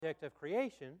project of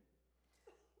creation,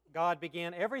 God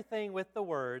began everything with the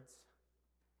words,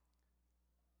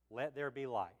 "Let there be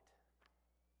light."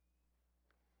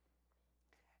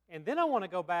 And then I want to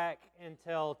go back and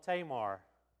tell Tamar,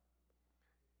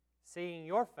 seeing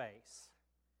your face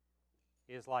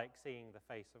is like seeing the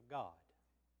face of God.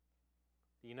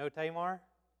 Do you know Tamar?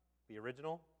 The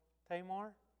original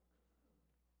Tamar?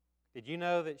 Did you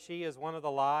know that she is one of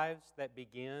the lives that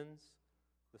begins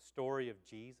the story of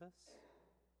Jesus?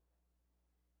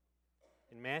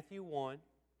 In Matthew 1,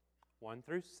 1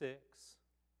 through 6,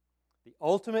 the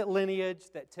ultimate lineage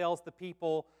that tells the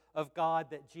people of God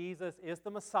that Jesus is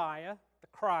the Messiah, the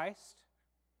Christ,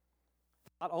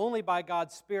 not only by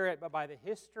God's Spirit, but by the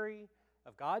history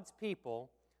of God's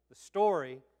people, the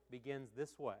story begins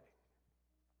this way.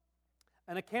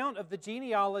 An account of the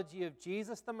genealogy of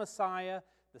Jesus the Messiah,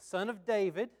 the son of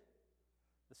David,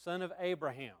 the son of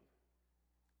Abraham.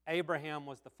 Abraham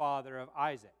was the father of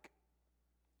Isaac,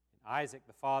 and Isaac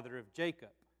the father of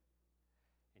Jacob,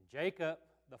 and Jacob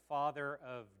the father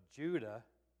of Judah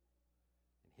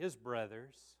and his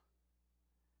brothers,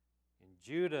 and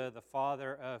Judah the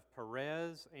father of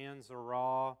Perez and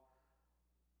Zerah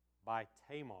by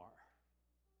Tamar.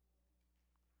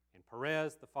 And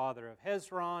Perez the father of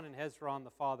Hezron, and Hezron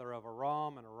the father of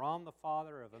Aram, and Aram the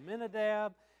father of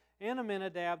Amminadab, and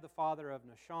Amminadab the father of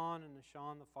Nahshon, and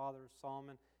Nahshon the father of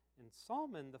Salmon, and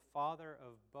Salmon the father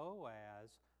of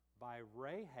Boaz by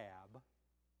Rahab,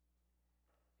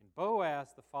 and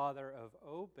Boaz the father of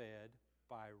Obed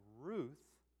by Ruth,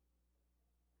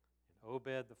 and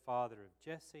Obed the father of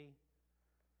Jesse,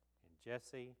 and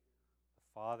Jesse the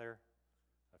father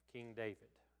of King David.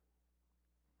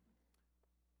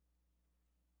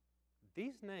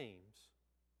 These names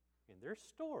and their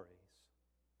stories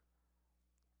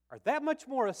are that much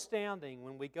more astounding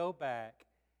when we go back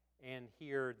and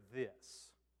hear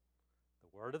this, the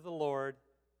word of the Lord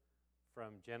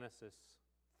from Genesis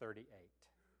 38.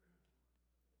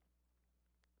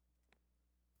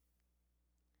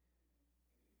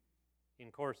 In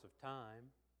course of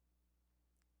time,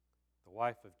 the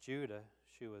wife of Judah,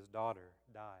 Shua's daughter,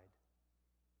 died.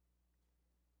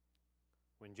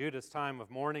 When Judah's time of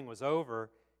mourning was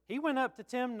over, he went up to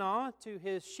Timnah to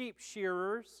his sheep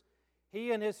shearers,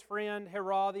 he and his friend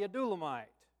Hirah the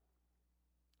Adullamite.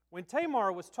 When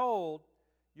Tamar was told,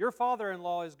 "Your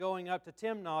father-in-law is going up to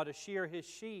Timnah to shear his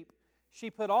sheep," she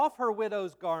put off her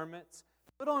widow's garments,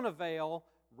 put on a veil,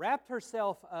 wrapped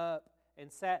herself up,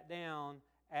 and sat down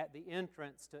at the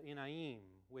entrance to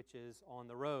Enaim, which is on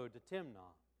the road to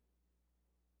Timnah.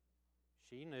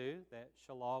 She knew that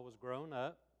Shelah was grown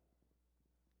up,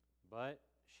 but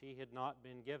she had not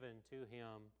been given to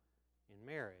him in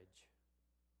marriage.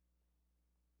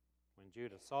 When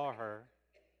Judah saw her,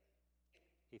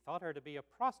 he thought her to be a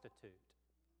prostitute,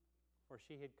 for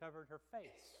she had covered her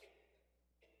face.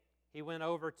 He went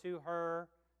over to her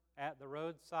at the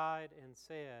roadside and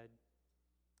said,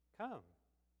 "Come,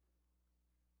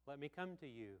 let me come to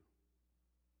you,"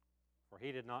 for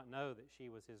he did not know that she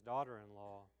was his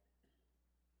daughter-in-law.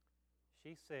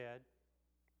 She said,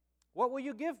 "What will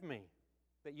you give me,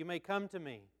 that you may come to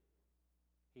me?"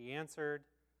 He answered,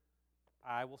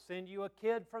 "I will send you a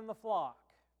kid from the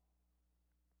flock."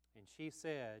 And she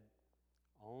said,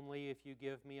 "Only if you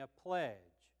give me a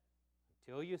pledge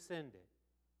until you send it."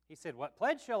 He said, "What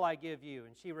pledge shall I give you?"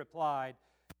 And she replied,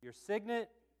 "Your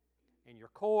signet and your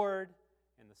cord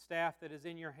and the staff that is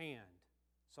in your hand."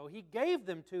 So he gave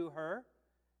them to her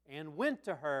and went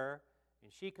to her,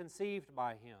 and she conceived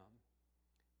by him.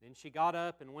 Then she got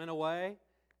up and went away,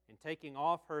 and taking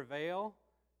off her veil,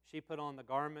 she put on the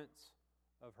garments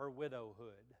of her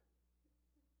widowhood.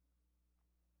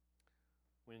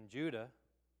 When Judah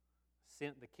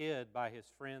sent the kid by his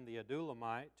friend the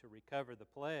Adullamite to recover the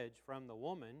pledge from the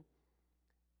woman,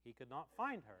 he could not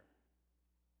find her.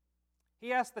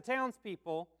 He asked the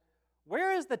townspeople,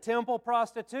 "Where is the temple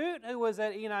prostitute who was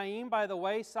at Enaim by the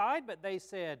wayside?" But they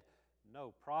said,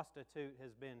 "No prostitute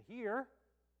has been here."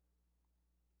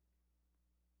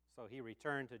 So he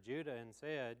returned to Judah and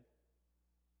said,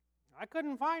 "I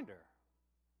couldn't find her."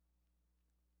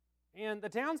 And the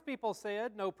townspeople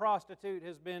said, "No prostitute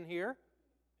has been here."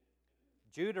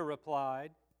 Judah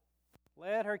replied,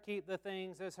 "Let her keep the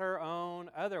things as her own,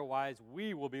 otherwise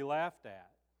we will be laughed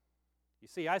at. You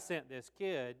see, I sent this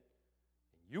kid,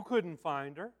 and you couldn't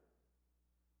find her."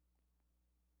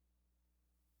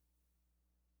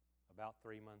 About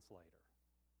 3 months later,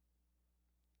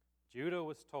 Judah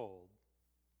was told,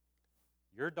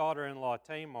 "Your daughter-in-law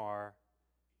Tamar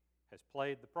has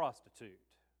played the prostitute.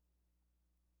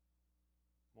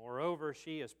 Moreover,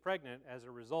 she is pregnant as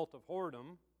a result of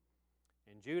whoredom."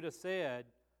 And Judah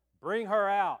said, Bring her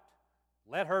out.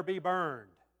 Let her be burned.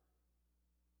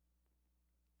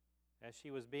 As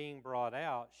she was being brought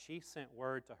out, she sent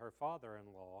word to her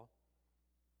father-in-law.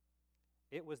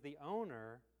 It was the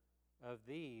owner of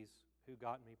these who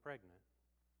got me pregnant.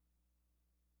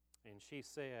 And she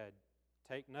said,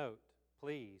 take note,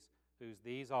 please, whose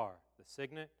these are, the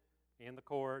signet and the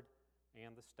cord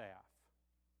and the staff.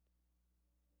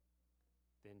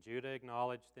 Then Judah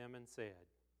acknowledged them and said,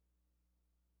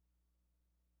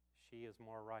 she is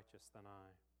more righteous than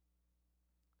I,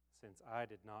 since I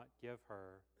did not give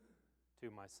her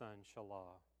to my son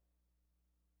Shelah.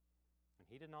 And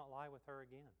he did not lie with her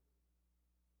again.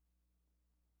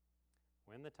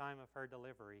 When the time of her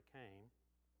delivery came,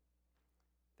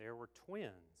 there were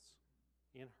twins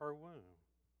in her womb.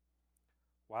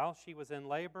 While she was in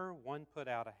labor, one put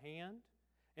out a hand,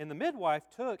 and the midwife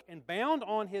took and bound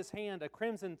on his hand a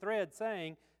crimson thread,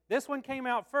 saying, this one came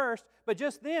out first, but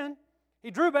just then he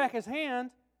drew back his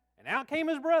hand, and out came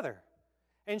his brother.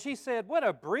 And she said, what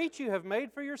a breach you have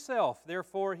made for yourself.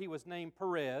 Therefore he was named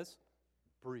Perez,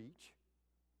 breach.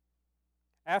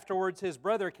 Afterwards his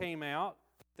brother came out,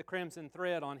 the crimson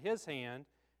thread on his hand,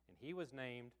 and he was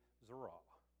named Zerah.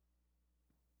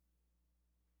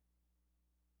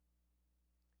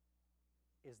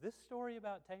 Is this story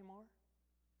about Tamar?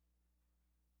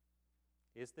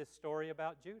 Is this story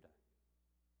about Judah?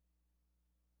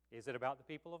 Is it about the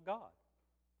people of God,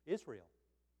 Israel?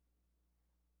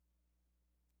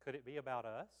 Could it be about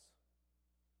us?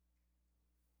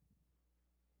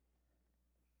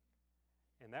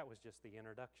 And that was just the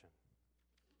introduction.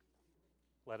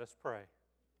 Let us pray.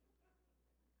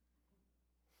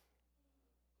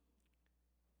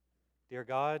 Dear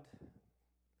God,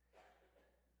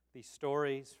 these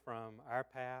stories from our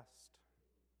past,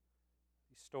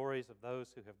 these stories of those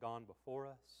who have gone before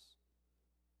us,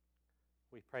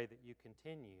 we pray that you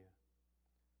continue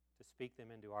to speak them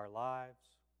into our lives,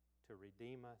 to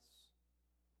redeem us,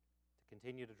 to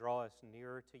continue to draw us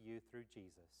nearer to you through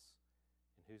Jesus,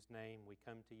 in whose name we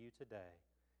come to you today.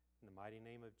 In the mighty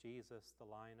name of Jesus, the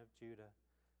Lion of Judah,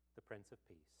 the Prince of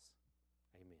Peace.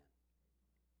 Amen.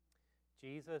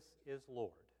 Jesus is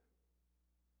Lord.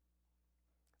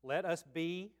 Let us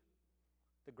be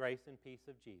the grace and peace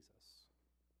of Jesus.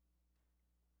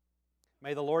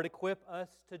 May the Lord equip us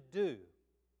to do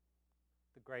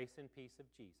the grace and peace of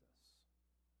Jesus.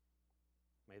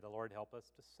 May the Lord help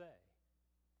us to say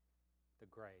the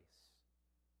grace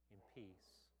and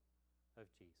peace of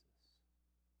Jesus.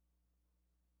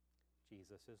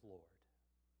 Jesus is Lord.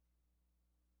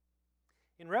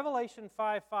 In Revelation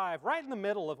 5:5, right in the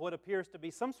middle of what appears to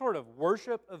be some sort of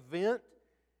worship event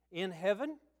in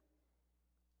heaven,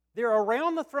 they're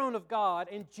around the throne of God,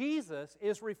 and Jesus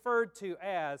is referred to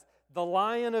as the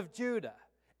Lion of Judah.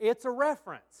 It's a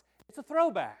reference. It's a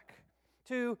throwback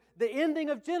to the ending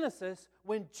of Genesis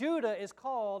when Judah is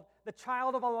called the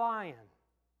child of a lion.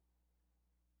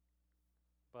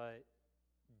 But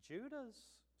Judah's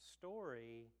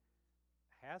story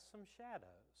has some shadows.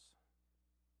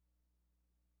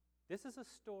 This is a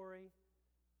story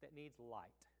that needs light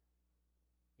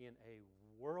in a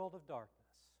world of darkness.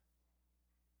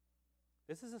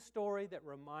 This is a story that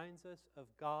reminds us of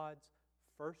God's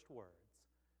first words,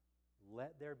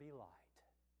 let there be light.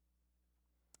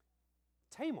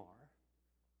 Tamar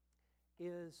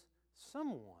is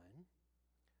someone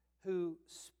who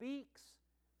speaks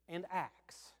and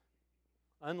acts,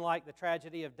 unlike the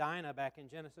tragedy of Dinah back in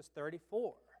Genesis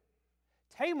 34.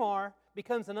 Tamar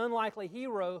becomes an unlikely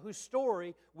hero whose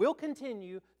story will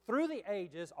continue through the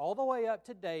ages all the way up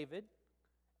to David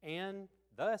and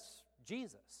thus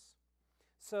Jesus.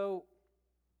 So,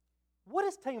 what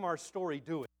is Tamar's story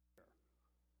doing here?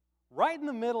 Right in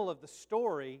the middle of the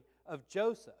story of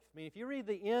Joseph. I mean, if you read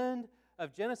the end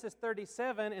of Genesis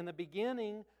 37 and the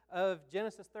beginning of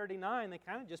Genesis 39, they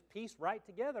kind of just piece right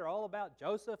together all about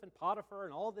Joseph and Potiphar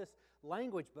and all this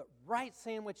language, but right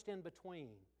sandwiched in between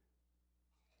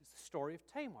is the story of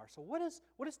Tamar. So what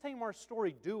is Tamar's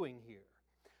story doing here?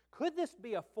 Could this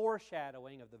be a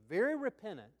foreshadowing of the very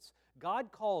repentance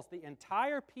God calls the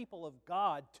entire people of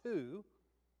God to,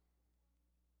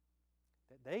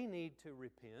 that they need to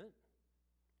repent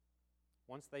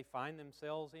once they find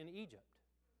themselves in Egypt,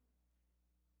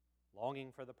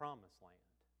 longing for the promised land?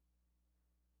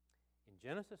 In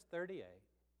Genesis 38,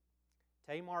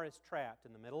 Tamar is trapped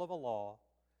in the middle of a law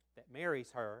that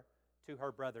marries her to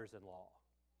her brothers-in-law.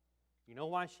 You know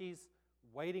why she's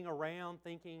waiting around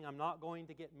thinking, I'm not going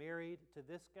to get married to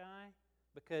this guy?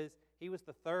 Because he was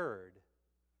the third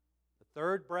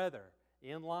brother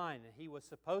in line, and he was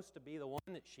supposed to be the one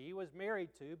that she was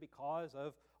married to because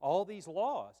of all these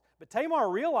laws. But Tamar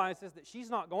realizes that she's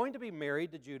not going to be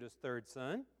married to Judah's third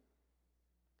son,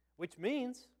 which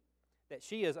means that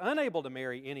she is unable to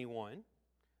marry anyone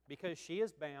because she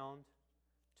is bound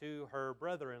to her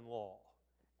brother-in-law,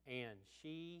 and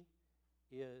she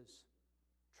is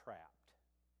trapped.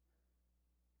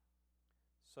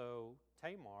 So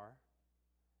Tamar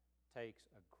takes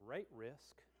a great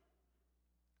risk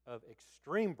of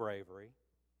extreme bravery,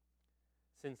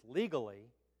 since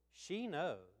legally she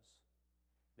knows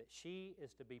that she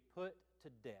is to be put to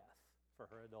death for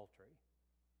her adultery.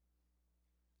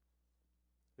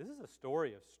 This is a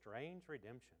story of strange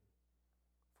redemption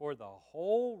for the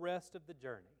whole rest of the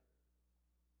journey,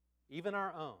 even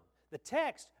our own. The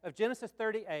text of Genesis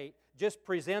 38 just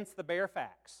presents the bare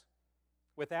facts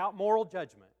without moral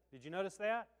judgment. Did you notice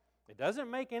that? It doesn't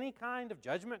make any kind of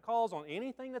judgment calls on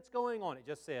anything that's going on. It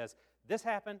just says, this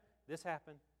happened, this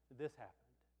happened, this happened.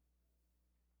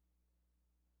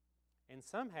 And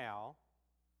somehow,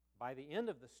 by the end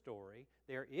of the story,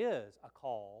 there is a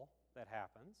call that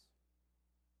happens.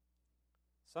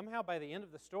 Somehow, by the end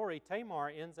of the story, Tamar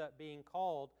ends up being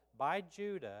called by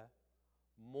Judah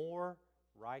more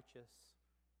righteous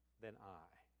than I.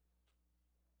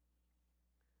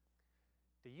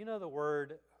 Do you know the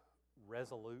word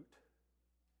resolute?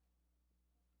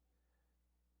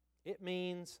 It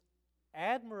means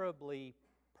admirably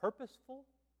purposeful,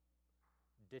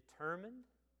 determined,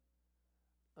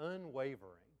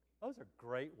 unwavering. Those are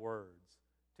great words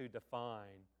to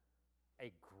define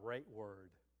a great word.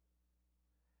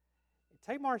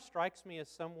 Tamar strikes me as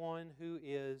someone who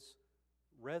is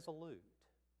resolute.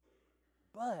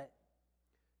 But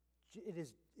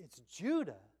it's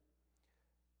Judah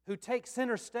who takes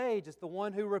center stage as the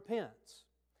one who repents.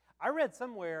 I read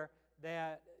somewhere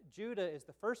that Judah is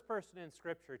the first person in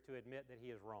Scripture to admit that he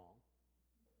is wrong.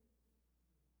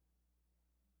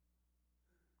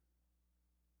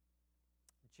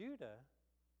 Judah,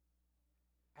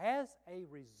 as a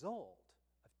result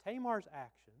of Tamar's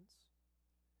actions,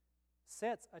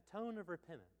 sets a tone of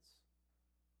repentance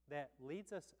that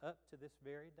leads us up to this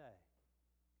very day.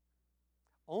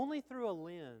 Only through a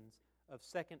lens of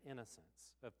second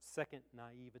innocence, of second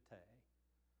naivete,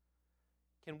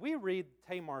 can we read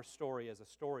Tamar's story as a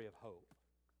story of hope,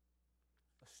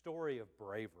 a story of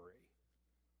bravery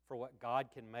for what God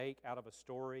can make out of a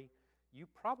story you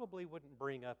probably wouldn't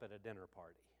bring up at a dinner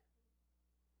party.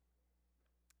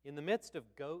 In the midst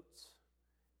of goats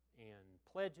and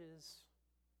pledges,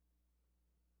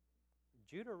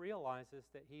 Judah realizes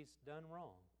that he's done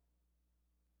wrong.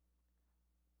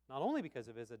 Not only because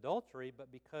of his adultery,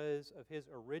 but because of his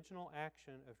original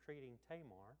action of treating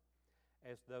Tamar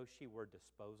as though she were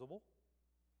disposable,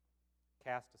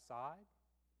 cast aside,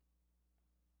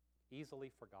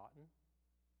 easily forgotten.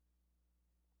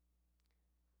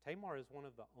 Tamar is one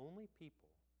of the only people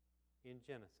in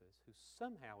Genesis who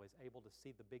somehow is able to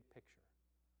see the big picture.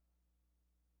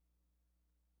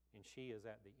 And she is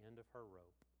at the end of her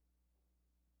rope.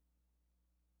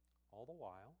 All the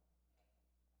while,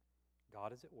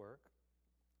 God is at work,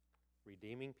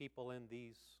 redeeming people in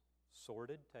these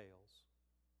sordid tales,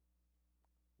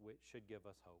 which should give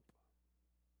us hope.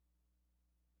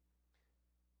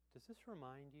 Does this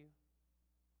remind you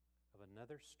of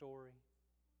another story,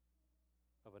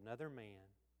 of another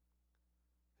man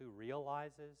who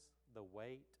realizes the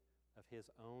weight of his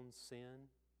own sin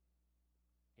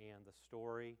and the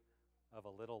story of a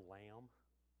little lamb?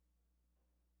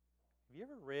 Have you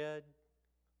ever read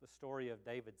the story of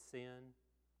David's sin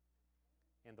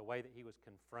and the way that he was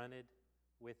confronted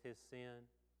with his sin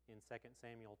in 2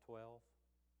 Samuel 12?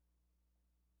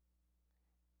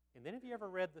 And then have you ever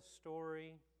read the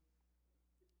story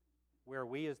where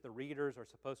we as the readers are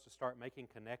supposed to start making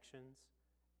connections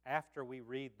after we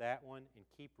read that one and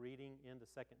keep reading into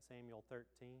 2 Samuel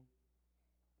 13?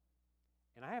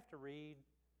 And I have to read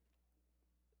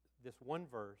this one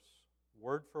verse,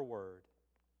 word for word,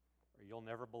 or you'll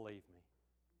never believe me.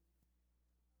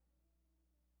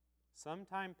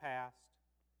 Sometime past,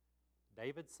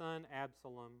 David's son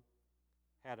Absalom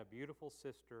had a beautiful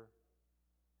sister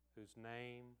whose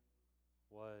name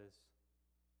was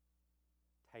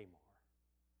Tamar.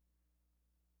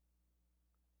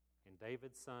 And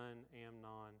David's son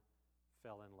Amnon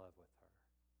fell in love with her.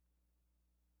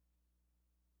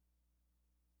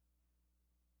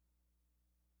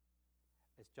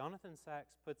 As Jonathan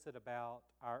Sacks puts it about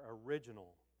our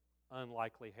original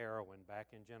unlikely heroine back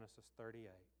in Genesis 38,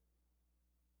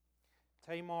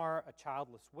 Tamar, a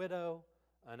childless widow,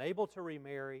 unable to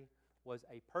remarry, was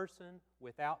a person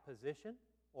without position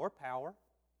or power.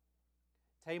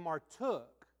 Tamar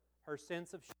took her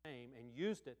sense of shame and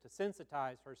used it to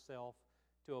sensitize herself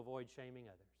to avoid shaming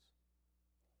others.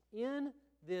 in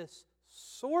this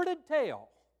sordid tale,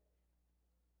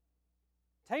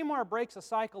 Tamar breaks a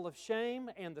cycle of shame,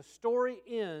 and the story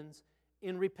ends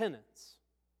in repentance.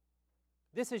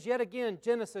 This is yet again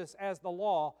Genesis as the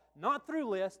law, not through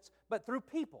lists, but through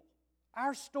people,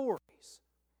 our stories.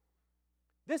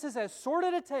 This is as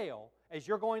sordid a tale as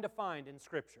you're going to find in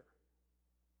Scripture.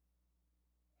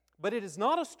 But it is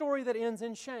not a story that ends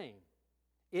in shame.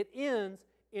 It ends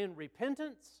in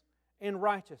repentance and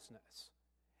righteousness.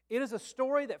 It is a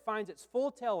story that finds its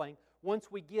full telling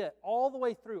once we get all the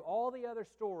way through all the other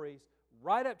stories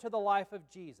right up to the life of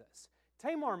Jesus.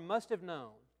 Tamar must have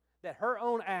known that her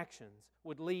own actions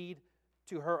would lead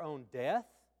to her own death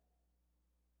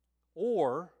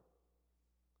or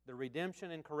the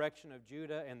redemption and correction of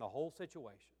Judah and the whole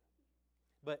situation.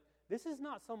 But this is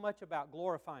not so much about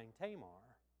glorifying Tamar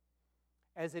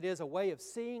as it is a way of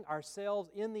seeing ourselves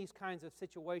in these kinds of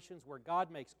situations where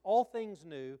God makes all things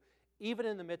new, even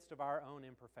in the midst of our own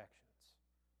imperfections.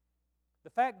 The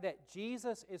fact that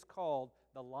Jesus is called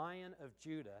the Lion of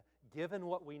Judah, given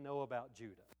what we know about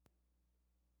Judah,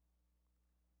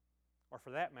 or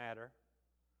for that matter,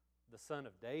 the Son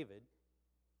of David,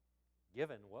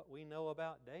 given what we know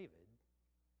about David,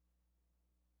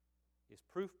 is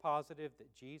proof positive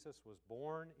that Jesus was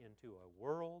born into a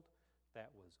world that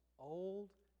was old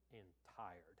and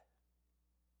tired.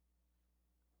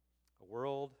 A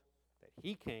world that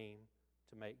He came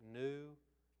to make new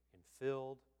and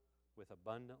filled with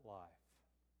abundant life.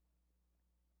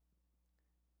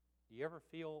 Do you ever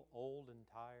feel old and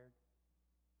tired?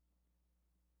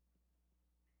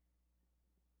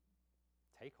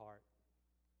 Take heart.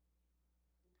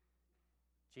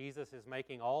 Jesus is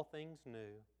making all things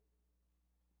new,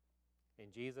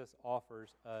 and Jesus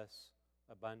offers us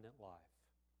abundant life.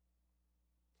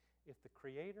 If the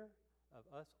Creator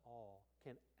of us all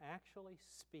can actually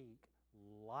speak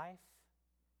life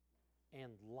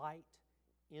and light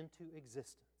into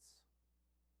existence,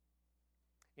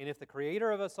 and if the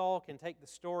Creator of us all can take the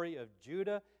story of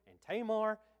Judah and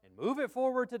Tamar and move it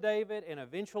forward to David and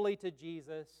eventually to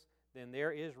Jesus, then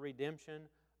there is redemption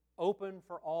open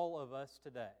for all of us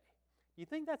today. You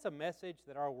think that's a message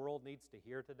that our world needs to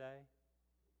hear today?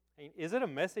 I mean, is it a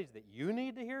message that you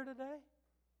need to hear today?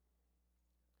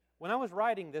 When I was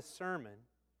writing this sermon,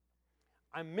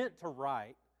 I meant to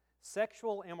write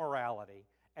sexual immorality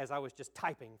as I was just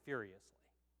typing furiously.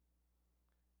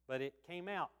 But it came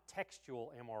out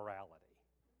textual immorality.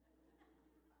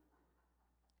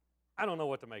 I don't know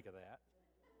what to make of that.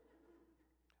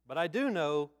 But I do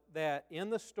know that in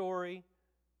the story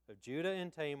of Judah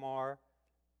and Tamar,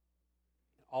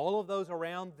 all of those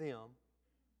around them,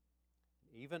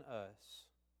 even us,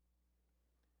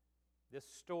 this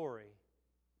story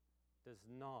does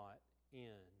not end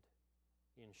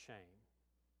in shame.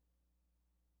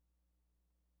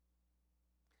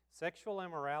 Sexual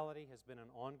immorality has been an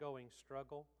ongoing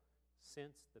struggle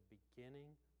since the beginning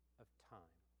of time.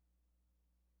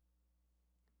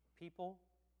 People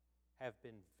have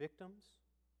been victims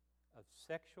of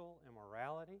sexual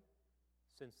immorality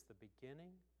since the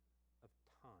beginning of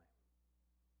time.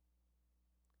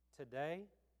 Today,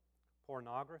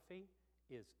 pornography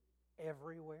is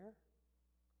everywhere.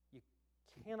 You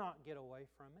cannot get away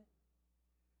from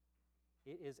it.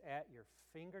 It is at your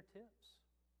fingertips.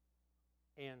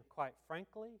 And quite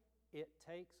frankly, it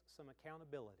takes some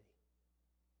accountability.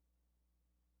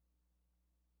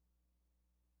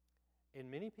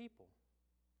 And many people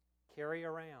carry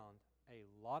around a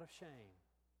lot of shame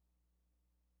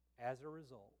as a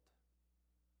result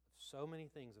of so many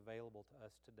things available to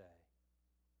us today.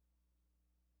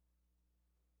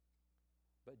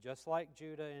 But just like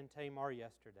Judah and Tamar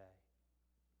yesterday,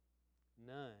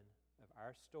 none of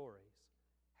our stories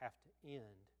have to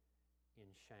end in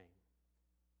shame.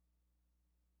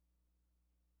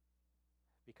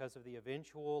 Because of the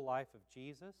eventual life of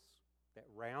Jesus that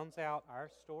rounds out our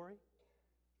story,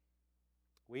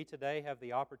 we today have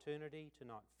the opportunity to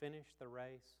not finish the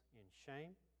race in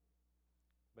shame,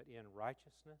 but in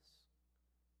righteousness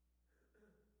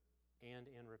and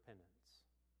in repentance.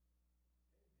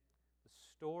 The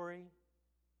story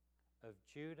of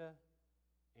Judah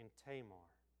and Tamar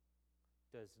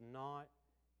does not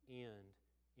end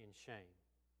in shame.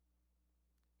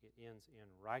 It ends in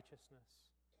righteousness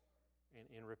and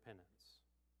in repentance,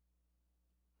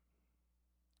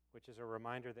 which is a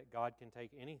reminder that God can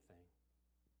take anything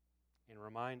and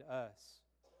remind us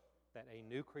that a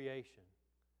new creation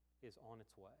is on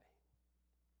its way.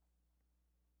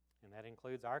 And that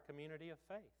includes our community of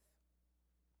faith,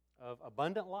 of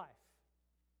abundant life,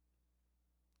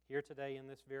 here today in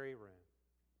this very room.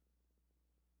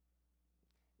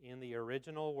 In the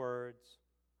original words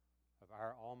of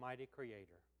our Almighty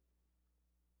Creator.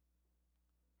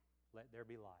 Let there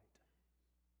be light.